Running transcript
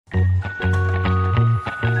Hey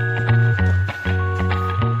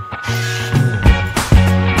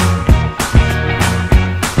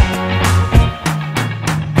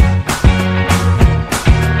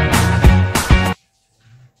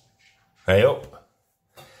up,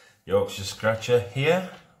 Yorkshire Scratcher here,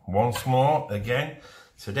 once more again.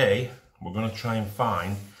 Today we're going to try and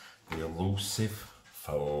find the elusive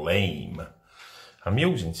flame. I'm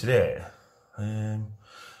using today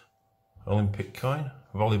Olympic coin,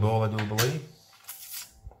 volleyball I do believe.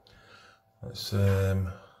 Let's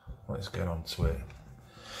get on to it.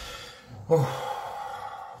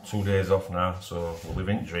 Oh, 2 days off now, so we're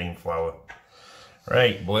living dream flower.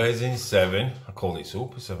 Right, blazing 7, I called it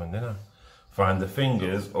Super 7 didn't I? Find the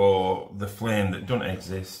fingers or the flame that don't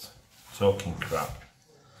exist. Talking crap.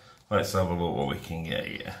 Let's have a look what we can get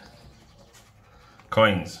here.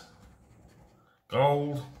 Coins.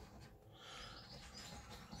 Gold.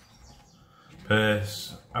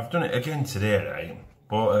 Purse. I've done it again today, right?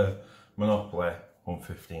 Bought a Monopoly,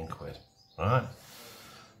 115 quid. Right?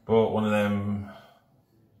 Bought one of them,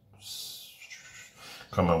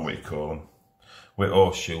 can't remember what you call them, with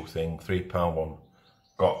horseshoe thing, £3 one.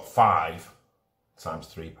 Got 5 times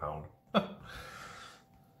 £3.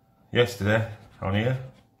 Yesterday on here,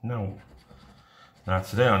 no. Now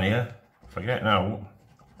today on here, forget now,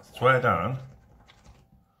 swear down,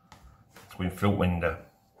 it's been fruit window.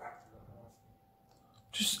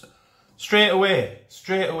 Just straight away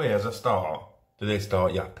as I start, do they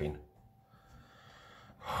start yapping?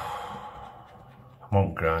 I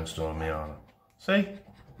want grindstone me on. See?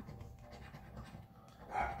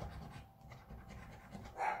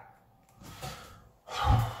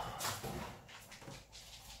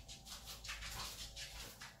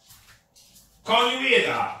 Can't you hear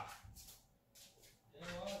that?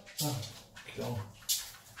 Oh, God.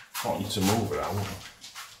 I want you to move it out.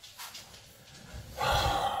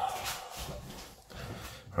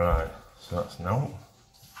 Right, so that's now.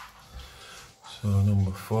 So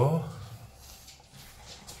number 4.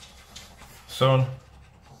 Sun,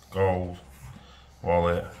 gold,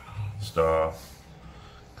 wallet, star,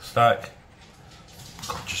 stack.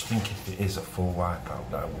 God, just think if it is a full wipeout,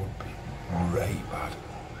 that would be right bad.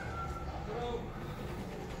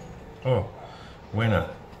 Oh, winner.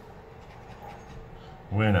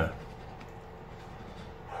 Winner.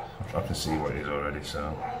 I can see what it is already,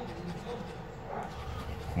 so.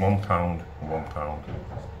 £1, £1.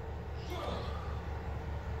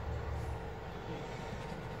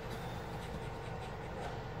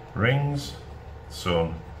 Rings,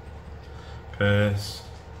 sun, purse,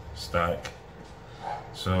 stack,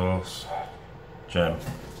 sauce, gem.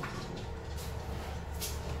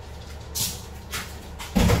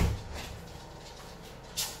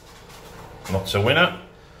 Not a winner.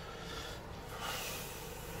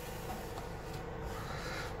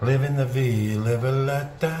 Live in the V, live a la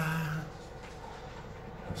da.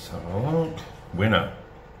 Let's have a look. Winner.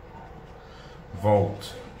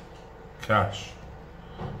 Vault. Cash.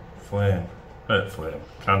 Flame. Flame.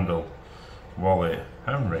 Candle. Wallet.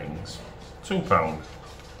 And rings. £2.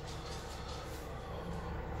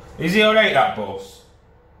 Is he alright, that boss?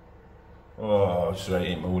 Oh, I just rate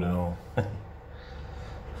him mood and all.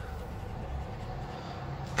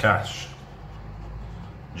 Cash,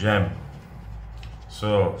 gem,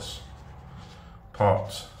 sauce,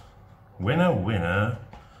 pot, winner,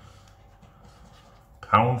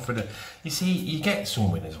 pound for the... You see, you get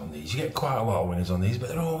some winners on these, you get quite a lot of winners on these, but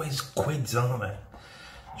they're always quids, aren't they?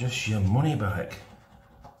 Just your money back.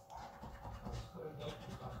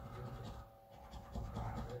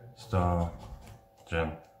 Star,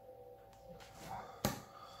 gem.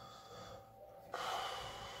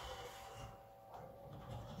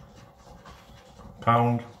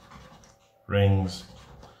 Pound, rings,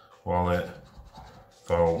 wallet,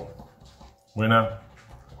 vault, winner,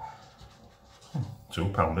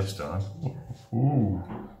 £2 this time. Ooh.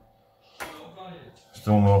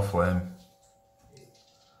 Still no flame.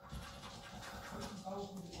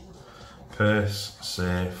 Purse,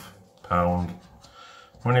 safe, pound,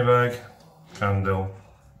 money bag, candle,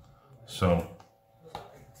 sun.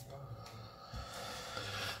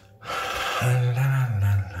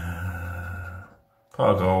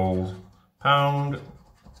 Pot of gold, pound,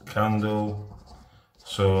 candle,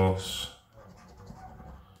 sauce,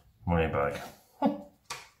 money bag.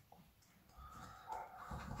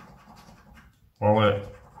 Wallet,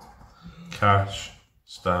 cash,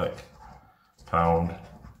 stack, pound,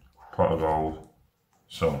 pot of gold,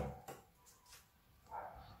 sun.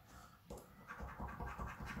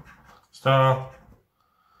 Star,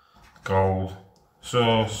 gold,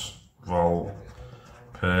 sauce, vault,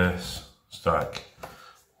 purse, stack.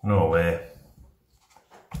 No way.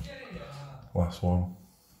 last one.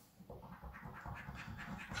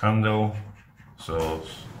 Candle,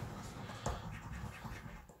 sauce.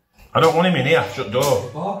 I don't want him in here, shut door.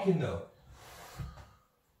 He's barking though.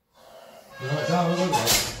 No, it's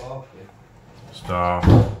not barking. Star.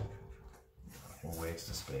 Fucking waste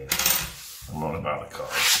of space. I'm on about the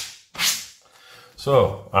cards.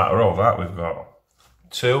 So, out of all that, we've got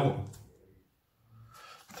 2,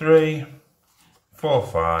 3, 4,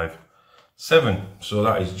 5, 7. So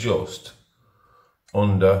that is just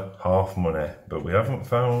under half money. But we haven't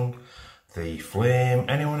found the flame.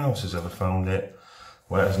 Anyone else has ever found it?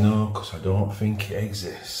 Let us know, because I don't think it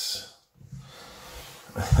exists.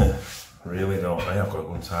 Really don't. I've got to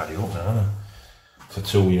go and tidy up now, haven't I? For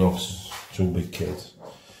 2, you know, 2 big kids.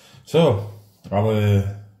 So, I'll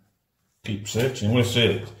keep searching. I'm going to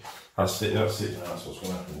search. That's it now, that's what's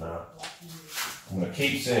going to happen now. I'm going to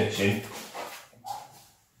keep searching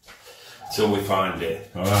till we find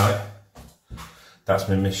it, alright? That's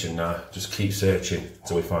my mission now, just keep searching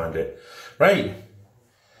till we find it. Right,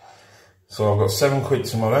 so I've got £7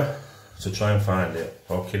 tomorrow to try and find it.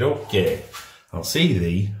 Okie dokie, I'll see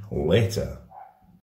thee later.